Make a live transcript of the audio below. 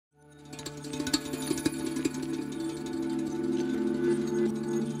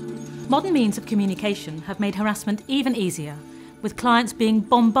Modern means of communication have made harassment even easier, with clients being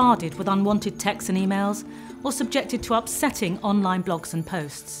bombarded with unwanted texts and emails or subjected to upsetting online blogs and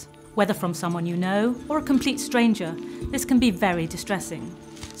posts. Whether from someone you know or a complete stranger, this can be very distressing.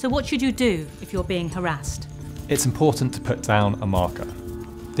 So what should you do if you're being harassed? It's important to put down a marker.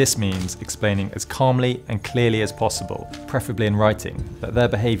 This means explaining as calmly and clearly as possible, preferably in writing, that their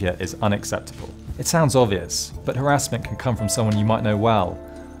behaviour is unacceptable. It sounds obvious, but harassment can come from someone you might know well,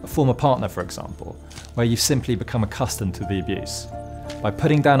 a former partner for example, where you've simply become accustomed to the abuse. By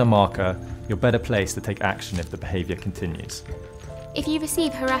putting down a marker, you're better placed to take action if the behaviour continues. If you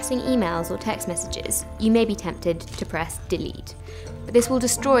receive harassing emails or text messages, you may be tempted to press delete, but this will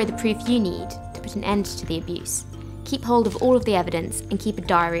destroy the proof you need to put an end to the abuse. Keep hold of all of the evidence and keep a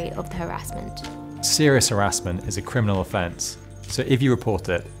diary of the harassment. Serious harassment is a criminal offence, so if you report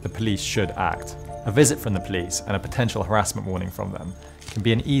it, the police should act. A visit from the police and a potential harassment warning from them can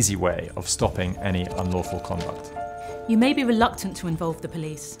be an easy way of stopping any unlawful conduct. You may be reluctant to involve the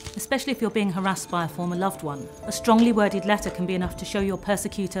police, especially if you're being harassed by a former loved one. A strongly worded letter can be enough to show your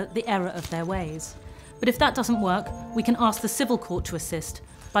persecutor the error of their ways. But if that doesn't work, we can ask the civil court to assist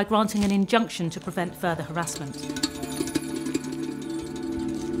by granting an injunction to prevent further harassment.